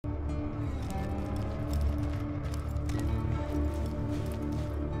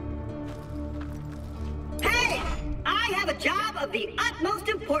a job of the utmost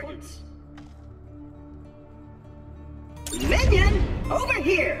importance. Minion, over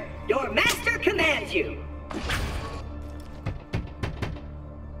here! Your master commands you!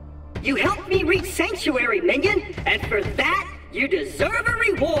 You helped me reach Sanctuary, Minion, and for that, you deserve a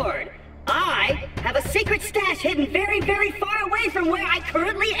reward! I have a secret stash hidden very, very far away from where I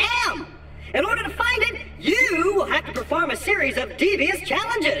currently am! In order to find it, you will have to perform a series of devious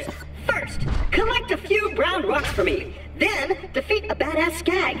challenges! First, collect a few brown rocks for me. Then, defeat a badass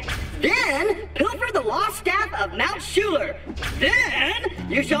skag. Then, pilfer the lost staff of Mount Schuler. Then,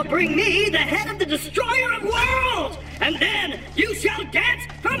 you shall bring me the head of the Destroyer of Worlds. And then, you shall dance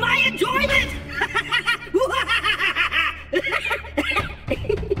for my enjoyment.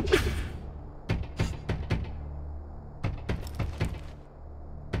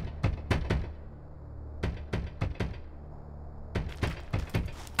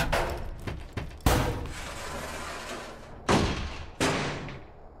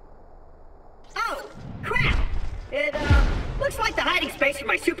 Looks like the hiding space for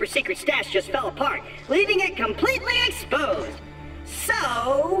my super secret stash just fell apart, leaving it completely exposed.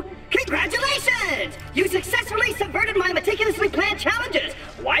 So, congratulations! You successfully subverted my meticulously planned challenges.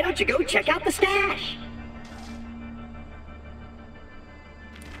 Why don't you go check out the stash?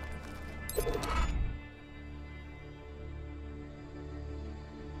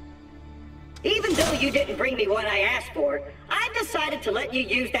 Even though you didn't bring me what I asked for, I've decided to let you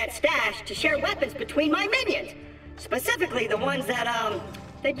use that stash to share weapons between my minions. Specifically the ones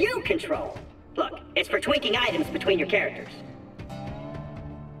that you control. Look, it's for twinking items between your characters.